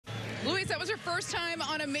Luis, that was your first time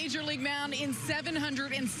on a major league mound in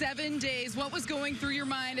 707 days. What was going through your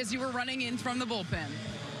mind as you were running in from the bullpen?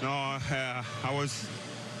 No, I was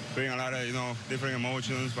feeling a lot of, different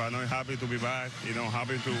emotions, but I'm happy to be back,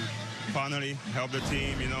 happy to finally help the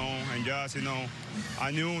team, and just,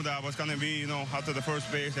 I knew that was going to be, after the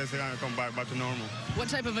first base, it's going to come back to normal. What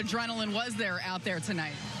type of adrenaline was there out there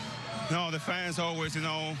tonight? No, the fans always,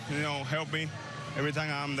 help me every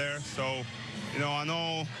time I'm there. So, I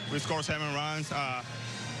know we scored 7 runs.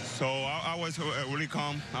 So I was really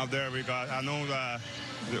calm out there because I know that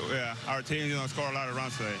our team, scored a lot of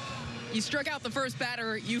runs today. You struck out the first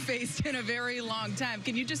batter you faced in a very long time.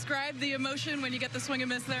 Can you describe the emotion when you get the swing and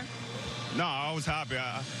miss there? No, I was happy.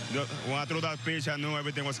 When I threw that pitch, I knew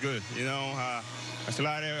everything was good. A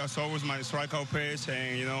slider is always my strikeout pitch,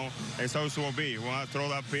 and, it's always will be. When I throw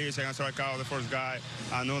that pitch and I strike out the first guy,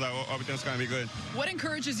 I know that everything's going to be good. What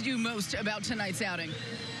encourages you most about tonight's outing?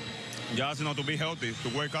 Just, to be healthy,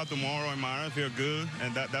 to wake up tomorrow and my feel good,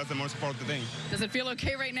 and that's the most important thing. Does it feel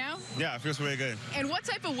okay right now? Yeah, it feels really good. And what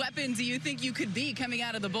type of weapon do you think you could be coming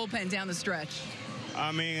out of the bullpen down the stretch?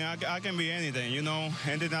 I mean, I can be anything,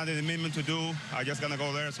 Anything that is meant to do, I just going to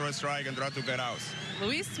go there, throw a strike, and try to get out.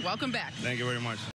 Luis, welcome back. Thank you very much.